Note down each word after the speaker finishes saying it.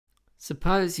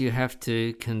Suppose you have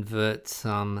to convert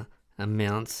some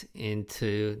amounts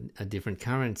into a different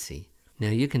currency. Now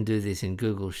you can do this in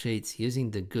Google Sheets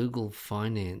using the Google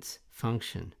Finance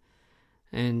function.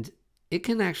 And it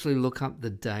can actually look up the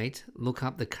date, look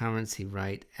up the currency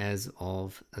rate as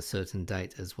of a certain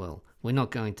date as well. We're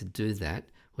not going to do that.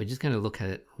 We're just going to look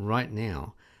at it right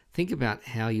now. Think about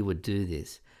how you would do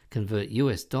this. Convert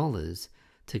US dollars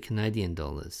to Canadian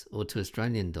dollars or to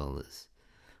Australian dollars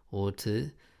or to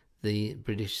the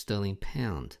British sterling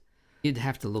pound. You'd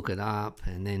have to look it up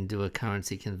and then do a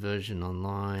currency conversion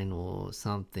online or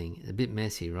something. A bit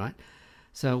messy, right?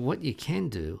 So what you can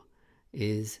do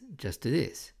is just do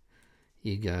this.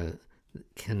 You go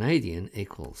Canadian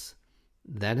equals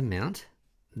that amount.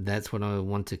 That's what I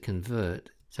want to convert.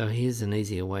 So here's an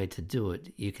easier way to do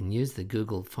it. You can use the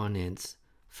Google Finance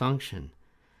function.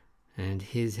 And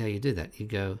here's how you do that. You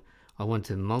go, I want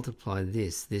to multiply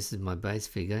this. This is my base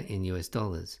figure in US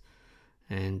dollars.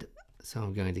 And so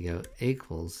I'm going to go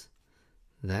equals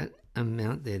that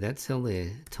amount there, that cell there,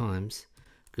 times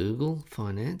Google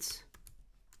Finance.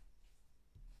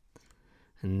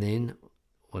 And then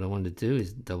what I want to do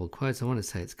is double quotes. I want to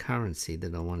say it's currency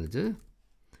that I want to do,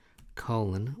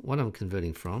 colon, what I'm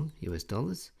converting from, US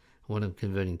dollars, what I'm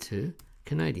converting to,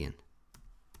 Canadian.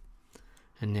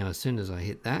 And now as soon as I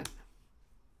hit that,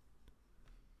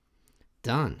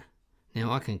 done.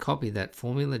 Now I can copy that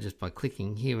formula just by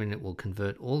clicking here and it will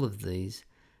convert all of these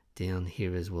down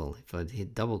here as well. If I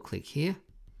hit double click here,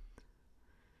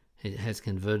 it has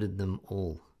converted them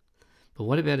all. But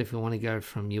what about if we want to go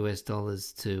from US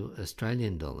dollars to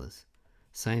Australian dollars?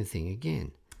 Same thing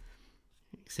again,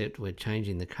 except we're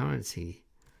changing the currency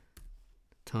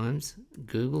times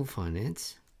Google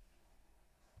Finance,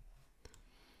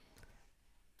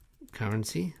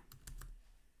 currency,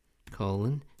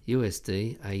 colon,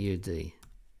 USD, AUD.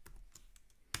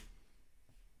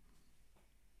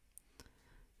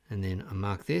 And then I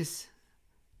mark this,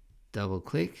 double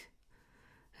click,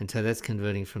 and so that's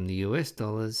converting from the US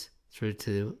dollars through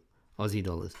to Aussie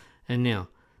dollars. And now,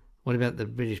 what about the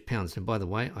British pounds? And by the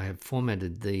way, I have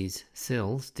formatted these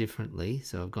cells differently,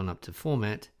 so I've gone up to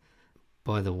format.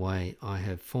 By the way, I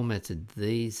have formatted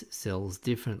these cells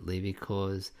differently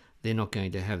because they're not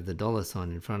going to have the dollar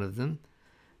sign in front of them.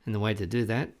 And the way to do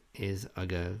that is I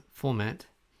go format,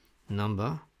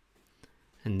 number,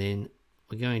 and then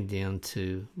we're going down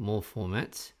to more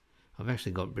formats. I've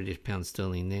actually got British pound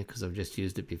sterling there because I've just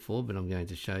used it before, but I'm going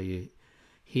to show you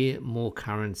here more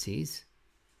currencies,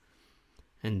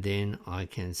 and then I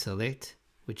can select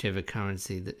whichever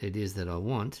currency that it is that I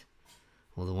want,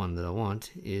 or the one that I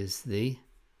want is the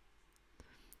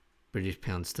British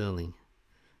pound sterling,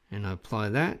 and I apply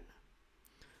that,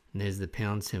 and there's the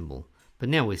pound symbol. But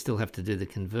now we still have to do the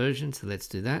conversion, so let's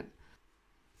do that.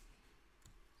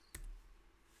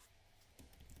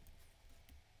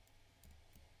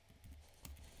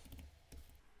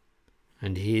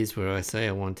 And here's where I say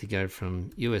I want to go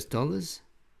from US dollars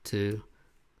to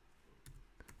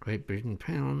Great Britain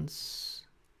pounds.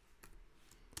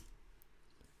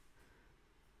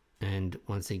 And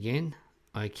once again,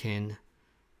 I can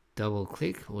double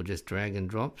click or just drag and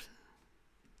drop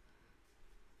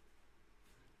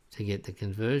to get the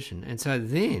conversion. And so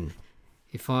then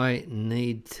if I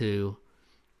need to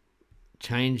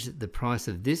change the price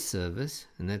of this service,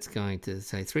 and that's going to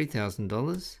say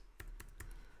 $3,000,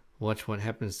 watch what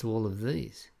happens to all of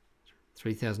these.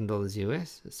 $3,000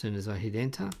 US, as soon as I hit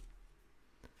enter,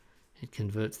 it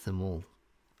converts them all.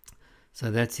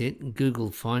 So that's it,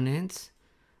 Google Finance,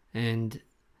 and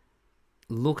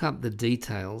look up the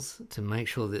details to make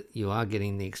sure that you are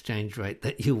getting the exchange rate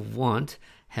that you want,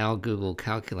 how Google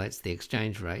calculates the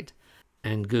exchange rate.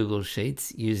 And Google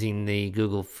Sheets, using the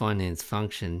Google Finance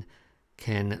function,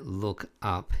 can look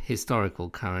up historical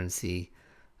currency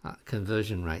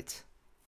conversion rates.